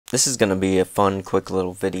This is going to be a fun, quick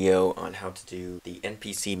little video on how to do the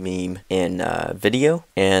NPC meme in video,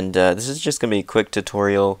 and this is just going to be a quick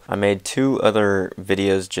tutorial. I made 2 other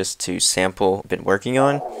videos just to sample been working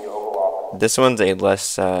on. This one's a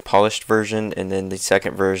less polished version, and then the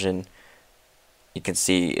second version you can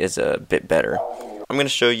see is a bit better. I'm going to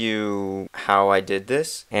show you how I did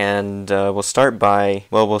this, and we'll start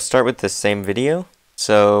with the same video.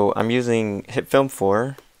 So I'm using Hitfilm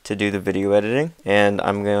 4 to do the video editing, and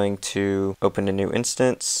I'm going to open a new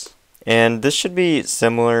instance, and this should be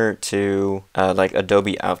similar to like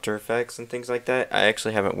Adobe After Effects and things like that. I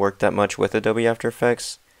actually haven't worked that much with Adobe After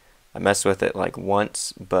Effects. I messed with it like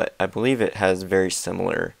once, but I believe it has very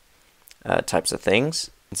similar types of things.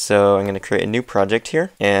 So I'm going to create a new project here,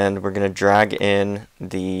 and we're going to drag in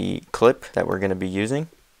the clip that we're going to be using.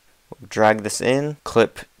 We'll drag this in,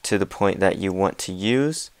 clip to the point that you want to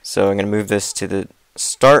use. So I'm going to move this to the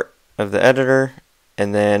start of the editor,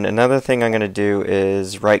 and then another thing I'm going to do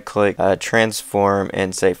is right click, transform,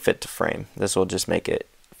 and say fit to frame. This will just make it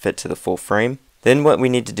fit to the full frame. Then what we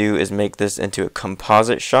need to do is make this into a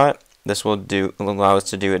composite shot. This will allow us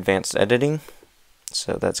to do advanced editing.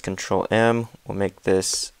 So that's Control M. We'll make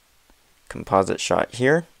this composite shot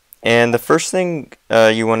here. And the first thing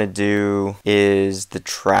you want to do is the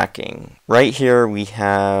tracking. Right here we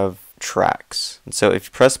have tracks. And so if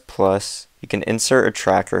you press plus, you can insert a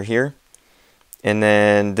tracker here, and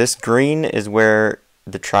then this green is where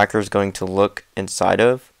the tracker is going to look inside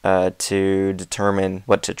of to determine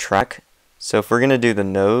what to track. So if we're going to do the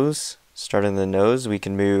nose, starting the nose, we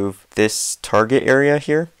can move this target area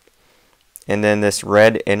here, and then this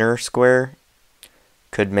red inner square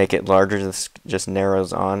could make it larger. This just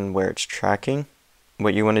narrows on where it's tracking.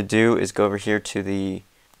 What you want to do is go over here to the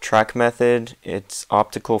track method, it's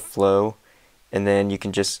optical flow, and then you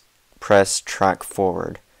can just press track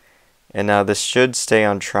forward. And now this should stay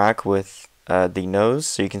on track with the nose,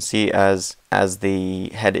 so you can see as the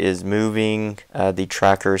head is moving, the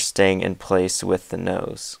tracker is staying in place with the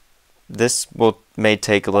nose. This may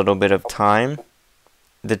take a little bit of time.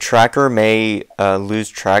 The tracker may lose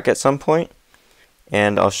track at some point,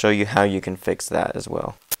 and I'll show you how you can fix that as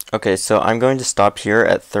well. Okay, so I'm going to stop here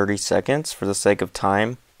at 30 seconds for the sake of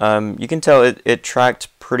time. You can tell it tracked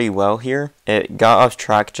pretty well here. It got off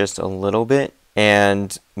track just a little bit,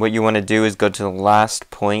 and what you want to do is go to the last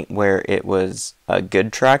point where it was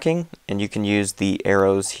good tracking, and you can use the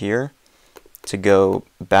arrows here to go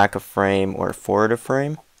back a frame or forward a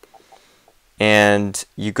frame, and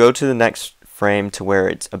you go to the next frame to where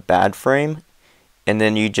it's a bad frame, and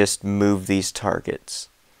then you just move these targets.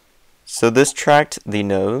 So this tracked the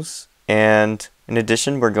nose, and in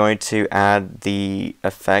addition, we're going to add the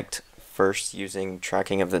effect first using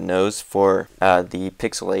tracking of the nose for the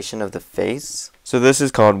pixelation of the face. So this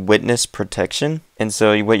is called witness protection. And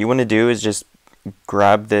so what you want to do is just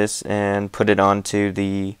grab this and put it onto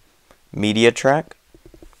the media track.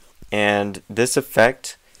 And this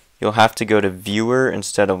effect, you'll have to go to viewer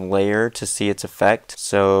instead of layer to see its effect.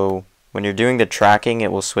 So when you're doing the tracking,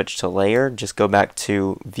 it will switch to layer. Just go back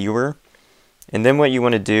to viewer. And then what you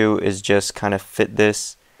want to do is just kind of fit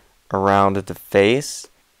this around the face.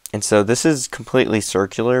 And so this is completely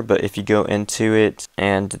circular, but if you go into it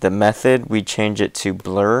and the method, we change it to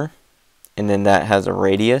blur, and then that has a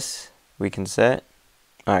radius we can set.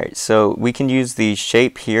 Alright, so we can use the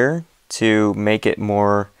shape here to make it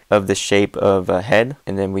more of the shape of a head,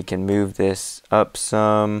 and then we can move this up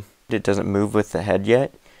some. It doesn't move with the head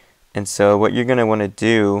yet. And so what you're going to want to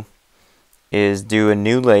do is do a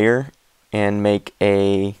new layer and make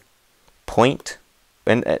a point,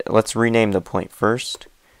 and let's rename the point first.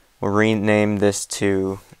 We'll rename this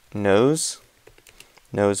to nose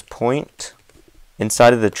point.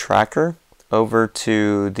 Inside of the tracker, over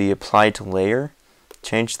to the apply to layer,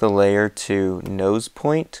 change the layer to nose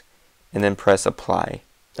point, and then press apply.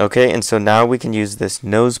 Okay, and so now we can use this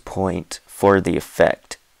nose point for the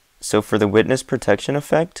effect. So for the witness protection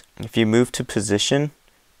effect, if you move to position,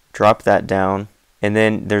 drop that down, and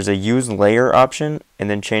then there's a use layer option, and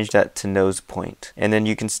then change that to nose point. And then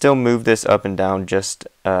you can still move this up and down just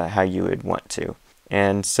how you would want to.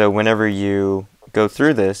 And so whenever you go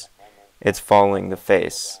through this, it's following the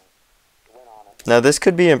face. Now this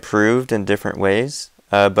could be improved in different ways,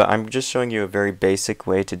 but I'm just showing you a very basic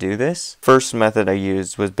way to do this. First method I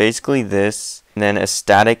used was basically this, and then a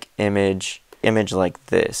static image like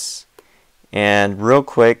this. And real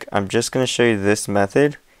quick, I'm just going to show you this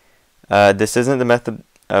method. This isn't the method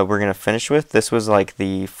we're going to finish with. This was like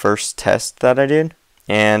the first test that I did.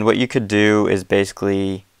 And what you could do is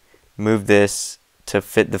basically move this to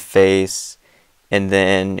fit the face, and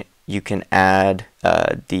then you can add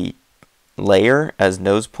the layer as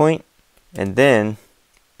nose point, and then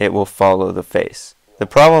it will follow the face. The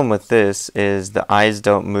problem with this is the eyes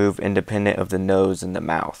don't move independent of the nose and the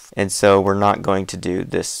mouth, and so we're not going to do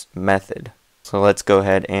this method. So let's go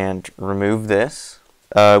ahead and remove this.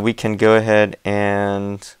 We can go ahead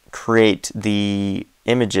and create the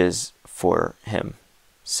images for him.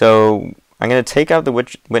 So I'm going to take out the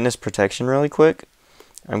witness protection really quick.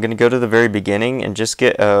 I'm going to go to the very beginning and just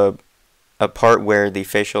get a part where the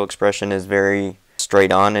facial expression is very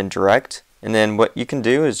straight on and direct. And then what you can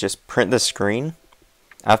do is just print the screen.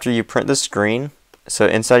 After you print the screen, so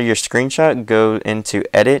inside of your screenshot, go into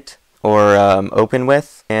Edit or Open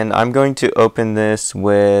With. And I'm going to open this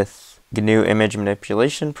with GNU Image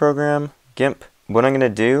Manipulation Program, GIMP. What I'm going to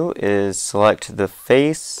do is select the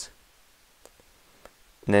face,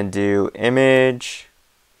 and then do Image,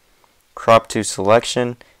 Crop to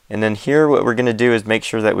Selection. And then here what we're going to do is make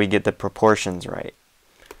sure that we get the proportions right.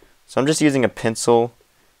 So I'm just using a pencil.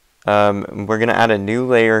 We're going to add a new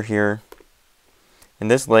layer here. In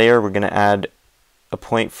this layer, we're going to add a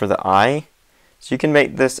point for the eye. So you can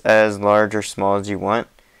make this as large or small as you want.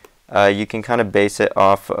 You can kind of base it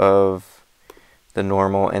off of the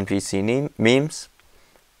normal NPC memes.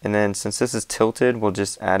 And then since this is tilted, we'll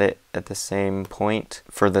just add it at the same point.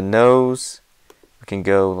 For the nose, we can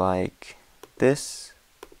go like this.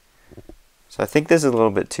 So I think this is a little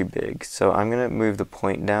bit too big. So I'm going to move the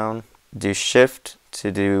point down. Do Shift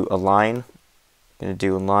to do a line. I'm going to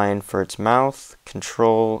do a line for its mouth,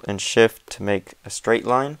 Control and Shift to make a straight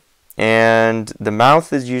line. And the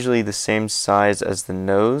mouth is usually the same size as the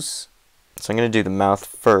nose. So I'm going to do the mouth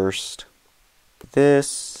first.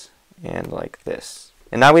 This and like this.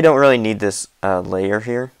 And now we don't really need this layer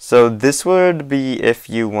here. So this would be if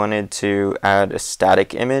you wanted to add a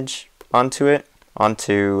static image onto it,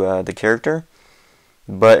 onto the character.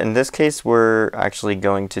 But in this case, we're actually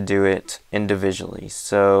going to do it individually.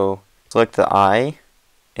 So select the eye,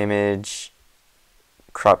 Image,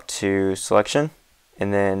 Crop to Selection,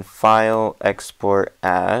 and then File, Export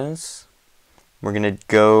As. We're going to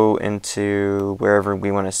go into wherever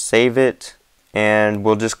we want to save it, and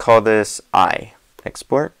we'll just call this eye.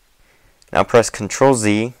 Export. Now press Ctrl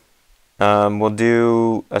Z. We'll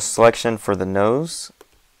do a selection for the nose.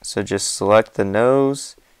 So just select the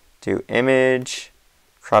nose, do Image,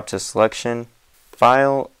 Crop to Selection,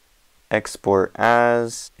 File, Export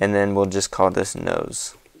As, and then we'll just call this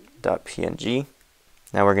nose.png.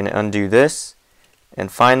 Now we're going to undo this,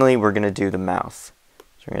 and finally we're going to do the mouth.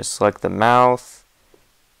 So we're going to select the mouth,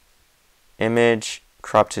 Image,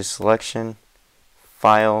 Crop to Selection,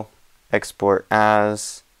 File, Export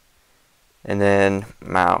As, and then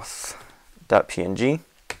mouth.png.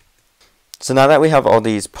 So now that we have all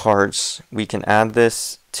these parts, we can add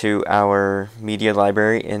this to our media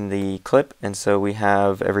library in the clip, and so we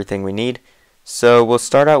have everything we need. So we'll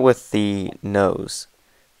start out with the nose.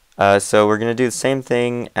 So we're going to do the same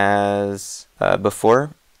thing as before.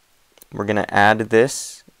 We're going to add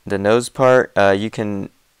this, the nose part. You can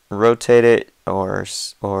rotate it or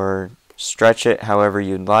stretch it however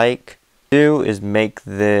you'd like. What you do is make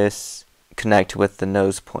this connect with the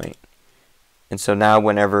nose point. And so now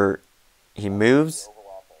whenever he moves,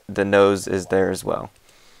 the nose is there as well.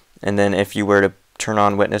 And then if you were to turn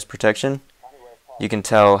on witness protection, you can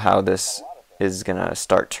tell how this is going to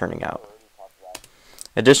start turning out.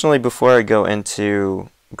 Additionally, before I go into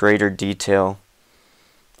greater detail,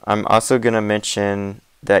 I'm also going to mention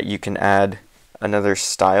that you can add another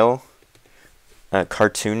style, a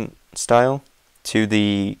cartoon style, to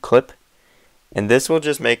the clip. And this will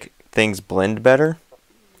just make things blend better.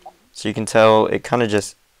 So you can tell it kind of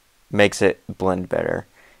just makes it blend better.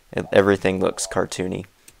 Everything looks cartoony.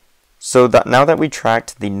 So now that we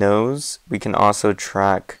tracked the nose, we can also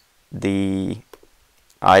track the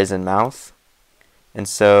eyes and mouth. And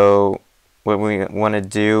so what we want to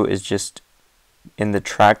do is just in the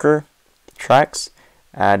tracks,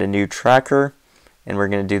 add a new tracker, and we're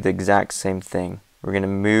going to do the exact same thing. We're going to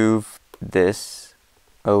move this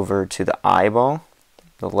over to the eyeball,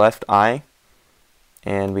 the left eye,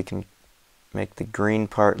 and we can make the green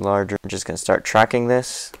part larger. I'm just going to start tracking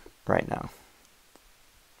this right now.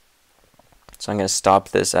 So I'm going to stop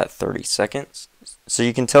this at 30 seconds. So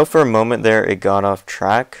you can tell for a moment there it got off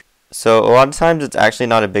track. So a lot of times it's actually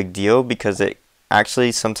not a big deal because it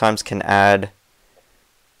actually sometimes can add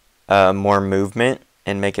more movement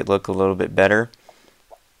and make it look a little bit better.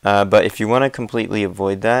 But if you want to completely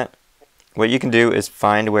avoid that, what you can do is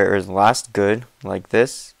find where it is last good, like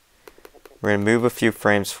this. We're going to move a few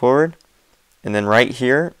frames forward, and then right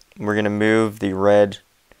here we're going to move the red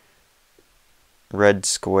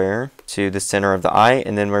square to the center of the eye,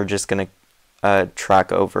 and then we're just going to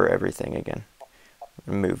track over everything again,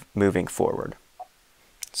 moving forward.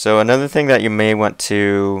 So another thing that you may want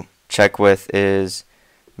to check with is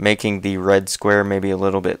making the red square maybe a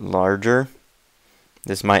little bit larger.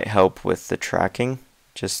 This might help with the tracking,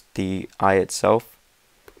 just the eye itself.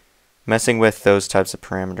 Messing with those types of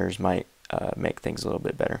parameters might make things a little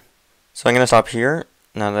bit better. So I'm going to stop here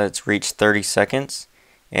now that it's reached 30 seconds,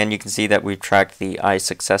 and you can see that we've tracked the eye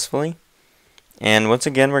successfully. And once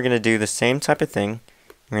again, we're going to do the same type of thing.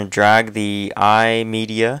 We're going to drag the eye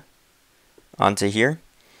media onto here,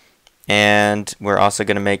 and we're also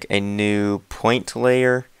going to make a new point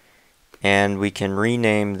layer, and we can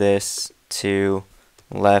rename this to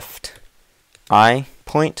left eye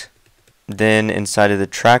point. Then inside of the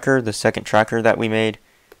tracker, the second tracker that we made,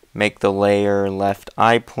 make the layer left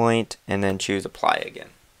eye point, and then choose apply again.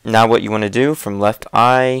 Now what you want to do from left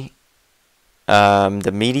eye, the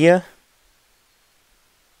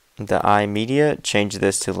eye media, change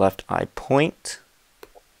this to left eye point,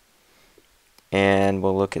 and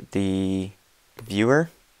we'll look at the viewer.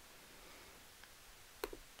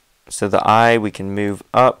 So the eye we can move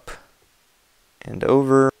up and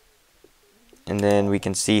over, and then we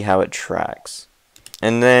can see how it tracks.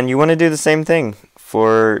 And then you want to do the same thing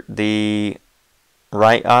for the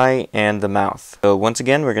right eye and the mouth. So once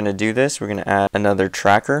again, we're going to do this. We're going to add another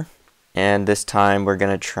tracker, and this time we're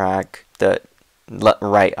going to track the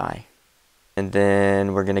right eye. And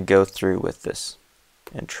then we're going to go through with this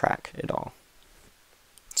and track it all.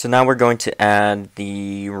 So now we're going to add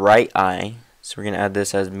the right eye. So we're going to add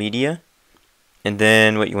this as media. And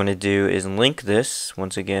then what you want to do is link this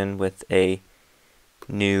once again with a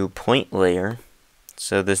new point layer.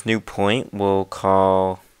 So this new point we'll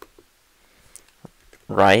call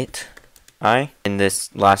right eye. In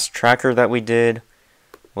this last tracker that we did,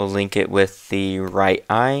 we'll link it with the right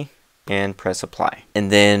eye and press apply.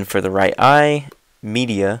 And then for the right eye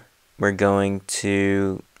media, we're going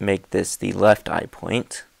to make this the left eye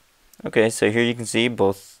point. Okay, so here you can see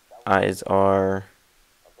both eyes are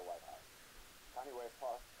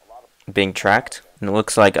being tracked, and it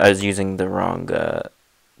looks like I was using the wrong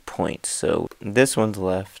point. So this one's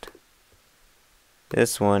left,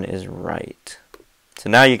 this one is right. So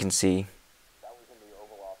now you can see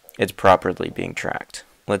it's properly being tracked.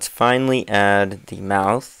 Let's finally add the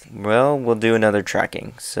mouth. Well, we'll do another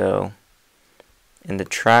tracking. So in the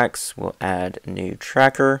tracks, we'll add a new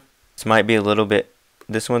tracker.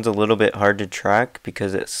 This one's a little bit hard to track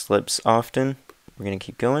because it slips often. We're gonna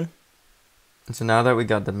keep going. And so now that we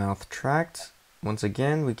got the mouth tracked, once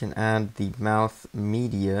again, we can add the mouth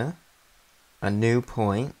media, a new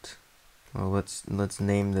point. Well, let's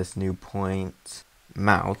name this new point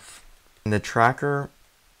mouth. In the tracker,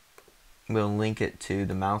 we'll link it to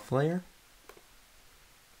the mouth layer.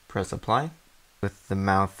 Press apply. With the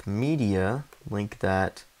mouth media, link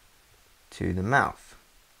that to the mouth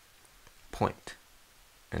point.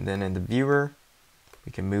 And then in the viewer,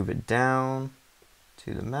 we can move it down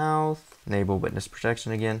to the mouth, enable witness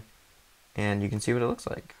protection again, and you can see what it looks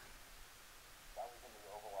like.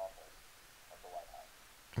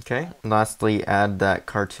 Okay, lastly, add that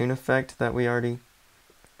cartoon effect that we already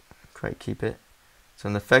quite keep it. So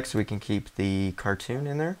in the effects, we can keep the cartoon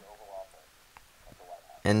in there.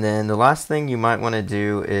 And then the last thing you might want to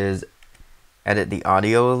do is edit the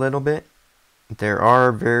audio a little bit. There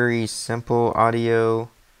are very simple audio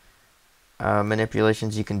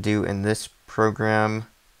manipulations you can do in this program,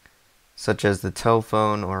 such as the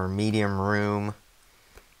telephone or medium room.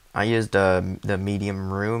 I used the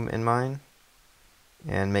medium room in mine,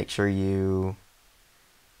 and make sure you,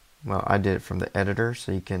 well, I did it from the editor,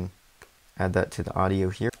 so you can add that to the audio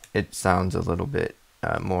here. It sounds a little bit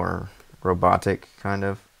more robotic, kind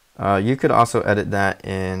of. You could also edit that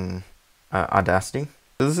in Audacity.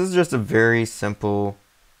 So this is just a very simple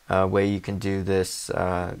way you can do this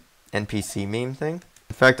NPC meme thing.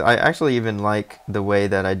 In fact, I actually even like the way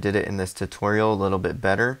that I did it in this tutorial a little bit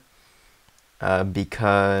better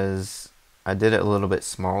because I did it a little bit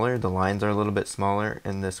smaller. The lines are a little bit smaller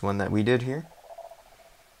in this one that we did here.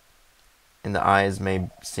 And the eyes may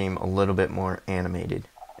seem a little bit more animated.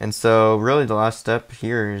 And so really the last step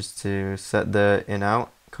here is to set the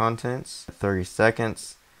in-out contents, 30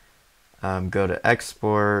 seconds, go to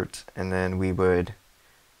export, and then we would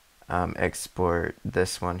export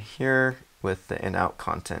this one here with the in-out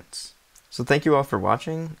contents. So thank you all for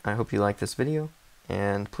watching. I hope you like this video,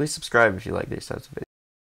 and please subscribe if you like these types of videos.